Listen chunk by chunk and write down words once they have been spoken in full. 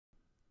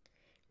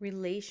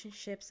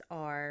Relationships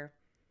are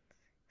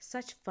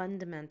such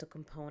fundamental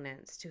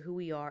components to who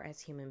we are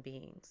as human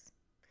beings.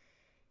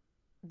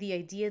 The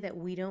idea that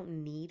we don't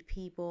need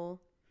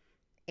people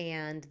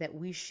and that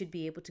we should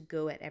be able to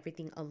go at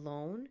everything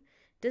alone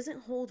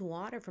doesn't hold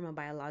water from a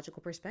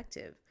biological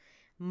perspective.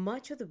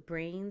 Much of the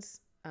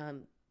brain's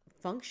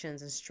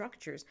functions and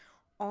structures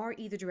are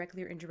either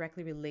directly or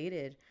indirectly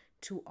related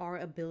to our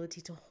ability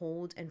to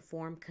hold and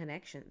form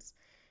connections.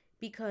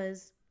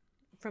 Because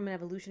from an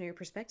evolutionary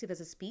perspective, as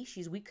a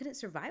species, we couldn't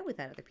survive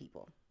without other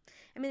people.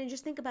 I mean, and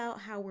just think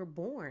about how we're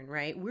born,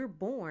 right? We're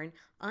born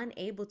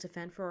unable to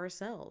fend for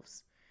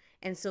ourselves.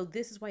 And so,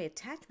 this is why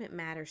attachment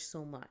matters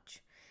so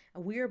much.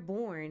 We are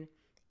born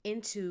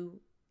into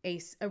a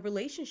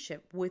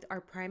relationship with our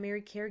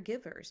primary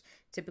caregivers,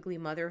 typically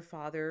mother,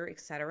 father,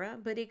 etc.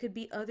 But it could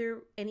be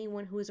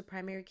anyone who is a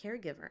primary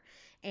caregiver.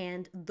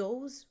 And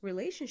those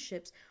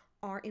relationships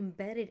are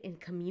embedded in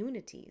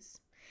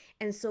communities.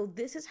 And so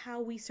this is how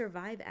we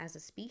survive as a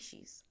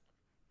species.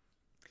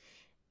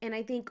 And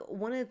I think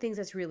one of the things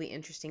that's really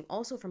interesting,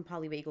 also from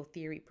polyvagal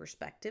theory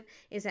perspective,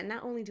 is that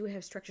not only do we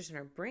have structures in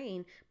our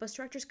brain, but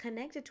structures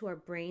connected to our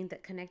brain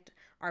that connect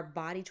our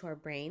body to our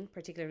brain,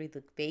 particularly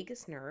the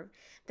vagus nerve,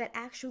 that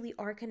actually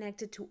are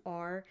connected to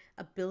our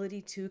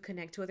ability to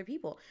connect to other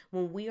people.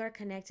 When we are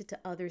connected to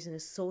others in a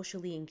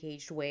socially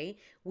engaged way,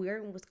 we are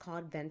in what's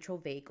called ventral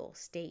vagal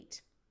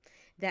state.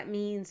 That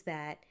means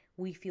that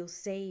we feel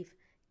safe,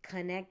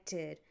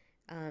 connected,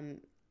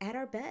 at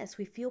our best.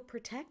 We feel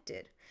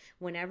protected.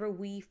 Whenever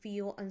we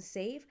feel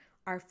unsafe,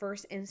 our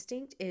first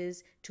instinct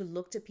is to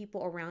look to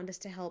people around us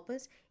to help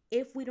us.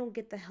 If we don't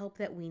get the help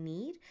that we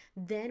need,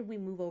 then we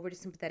move over to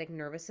sympathetic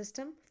nervous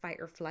system, fight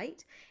or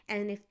flight.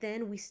 And if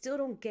then we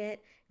still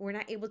we're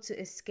not able to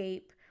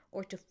escape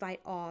or to fight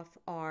off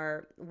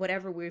our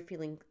whatever we're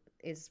feeling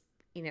is,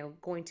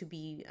 going to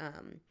be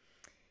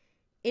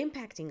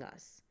impacting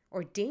us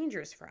or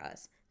dangerous for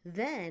us,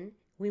 then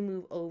we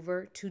move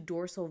over to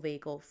dorsal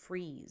vagal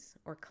freeze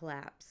or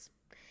collapse.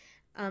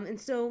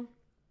 And so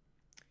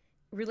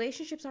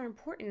relationships are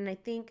important. And I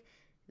think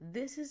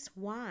this is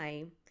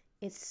why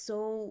it's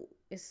so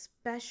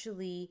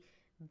especially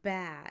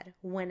bad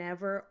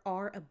whenever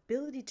our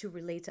ability to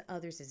relate to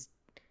others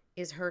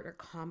is hurt or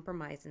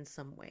compromised in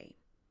some way.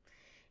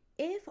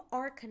 If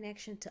our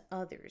connection to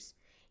others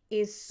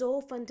is so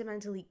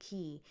fundamentally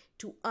key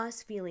to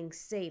us feeling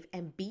safe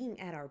and being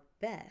at our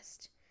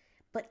best,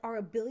 but our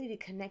ability to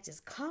connect is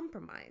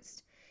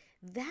compromised,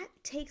 that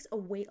takes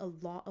away a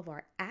lot of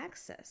our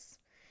access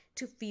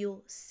to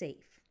feel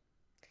safe.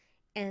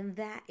 And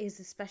that is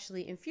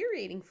especially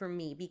infuriating for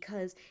me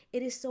because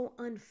it is so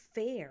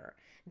unfair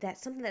that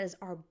something that is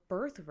our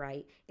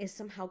birthright is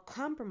somehow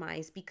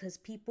compromised because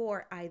people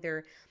are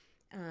either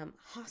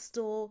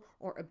hostile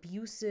or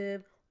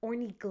abusive or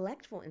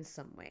neglectful in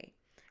some way,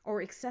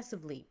 or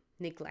excessively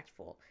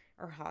neglectful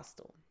or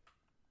hostile.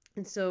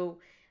 And so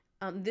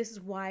this is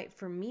why,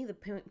 for me, the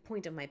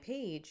point of my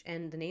page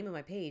and the name of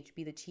my page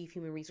be the Chief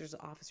Human Resources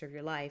Officer of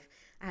your life.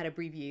 I had to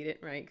abbreviate it,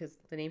 right? Because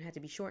the name had to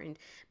be shortened.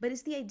 But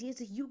it's the idea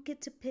that you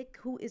get to pick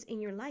who is in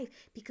your life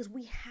because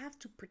we have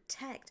to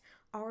protect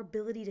our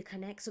ability to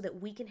connect so that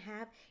we can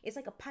it's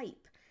like a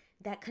pipe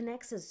that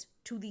connects us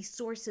to these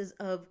sources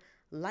of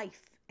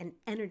life and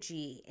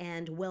energy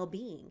and well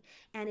being.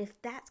 And if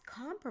that's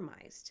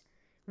compromised,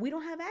 we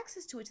don't have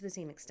access to it to the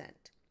same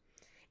extent.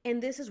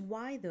 And this is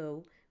why,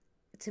 though,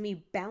 to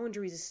me,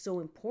 boundaries is so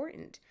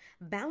important.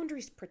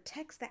 Boundaries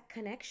protects that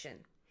connection.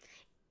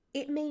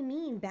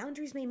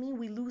 Boundaries may mean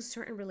we lose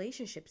certain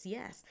relationships,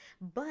 yes,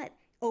 but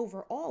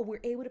overall, we're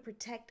able to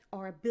protect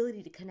our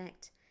ability to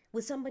connect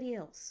with somebody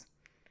else,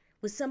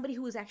 with somebody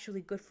who is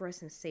actually good for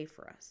us and safe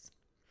for us.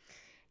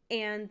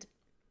 And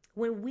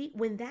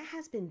when that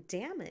has been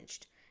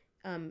damaged,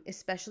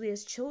 especially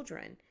as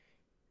children,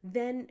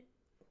 then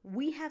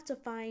we have to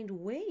find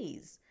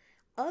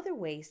other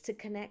ways to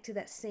connect to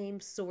that same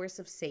source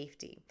of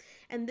safety.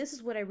 And this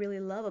is what I really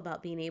love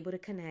about being able to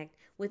connect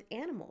with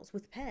animals,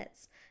 with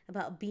pets,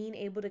 about being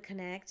able to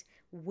connect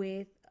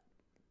with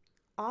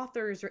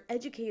authors or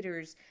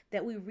educators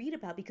that we read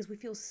about because we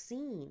feel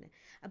seen,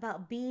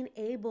 about being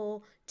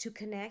able to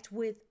connect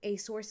with a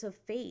source of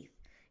faith,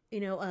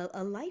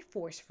 a life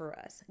force for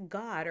us,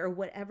 God, or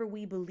whatever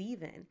we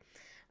believe in.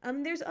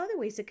 There's other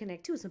ways to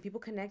connect too. Some people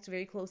connect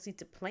very closely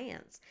to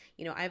plants.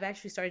 I've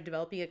actually started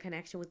developing a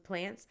connection with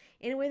plants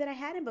in a way that I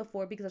hadn't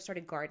before because I've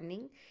started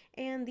gardening.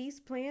 And these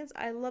plants,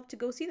 I love to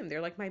go see them.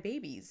 They're like my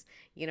babies.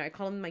 I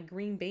call them my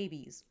green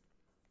babies.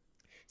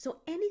 So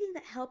anything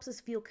that helps us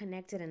feel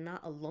connected and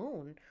not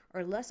alone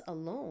or less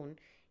alone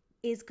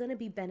is going to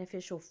be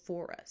beneficial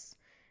for us.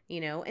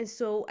 And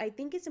so I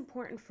think it's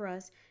important for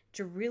us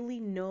to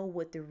really know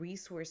what the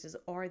resources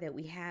are that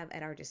we have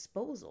at our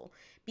disposal,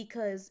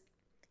 because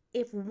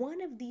if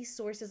one of these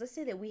sources, let's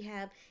say that we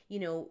have,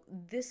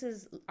 this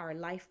is our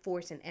life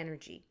force and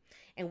energy,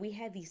 and we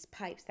have these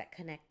pipes that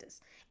connect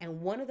us, and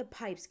one of the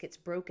pipes gets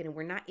broken and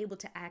we're not able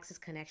to access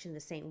connection the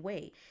same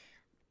way,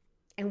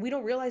 and we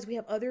don't realize we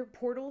have other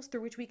portals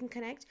through which we can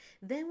connect,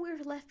 then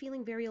we're left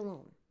feeling very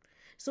alone.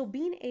 So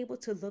being able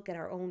to look at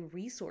our own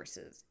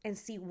resources and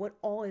see what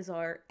all is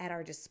at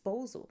our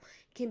disposal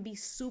can be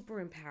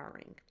super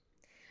empowering.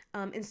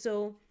 And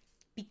so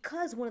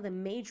because one of the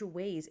major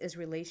ways is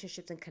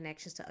relationships and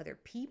connections to other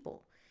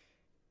people,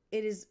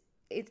 it's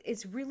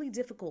really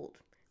difficult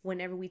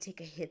whenever we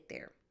take a hit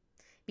there.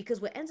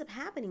 Because what ends up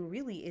happening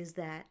really is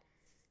that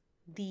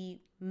the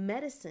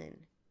medicine,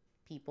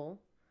 people,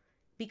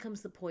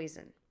 becomes the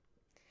poison.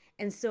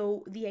 And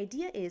so the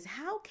idea is,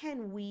 how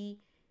can we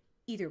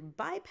either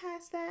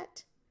bypass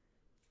that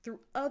through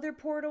other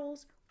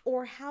portals,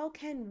 or how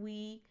can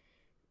we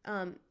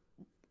um,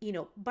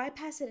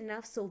 bypass it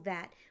enough so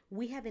that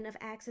we have enough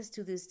access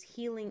to this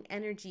healing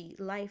energy,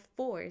 life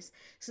force,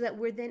 so that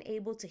we're then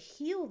able to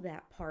heal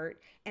that part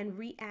and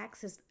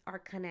re-access our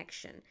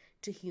connection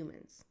to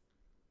humans.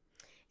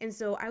 And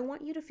so I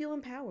want you to feel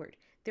empowered.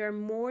 There are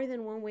more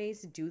than one ways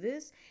to do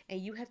this,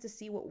 and you have to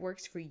see what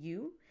works for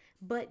you,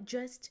 but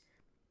just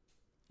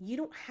you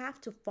don't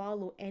have to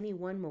follow any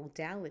one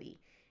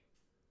modality.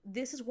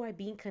 This is why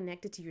being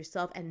connected to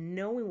yourself and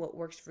knowing what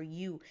works for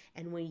you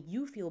and when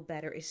you feel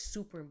better is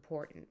super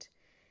important.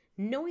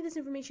 Knowing this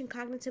information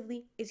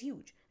cognitively is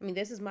huge. I mean,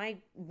 this is my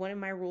one of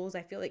my rules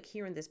I feel like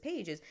here on this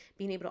page is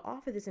being able to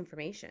offer this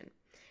information.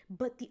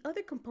 But the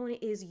other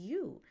component is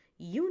you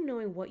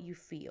knowing what you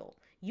feel,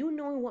 you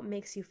knowing what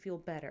makes you feel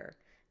better.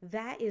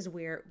 That is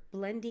where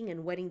blending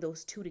and wedding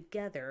those two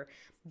together,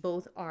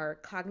 both our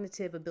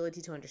cognitive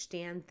ability to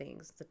understand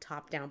things, the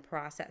top down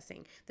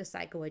processing, the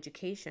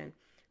psychoeducation,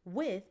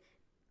 with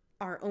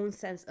our own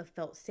sense of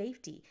felt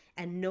safety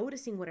and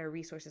noticing what our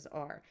resources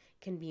are,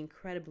 can be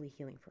incredibly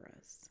healing for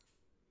us.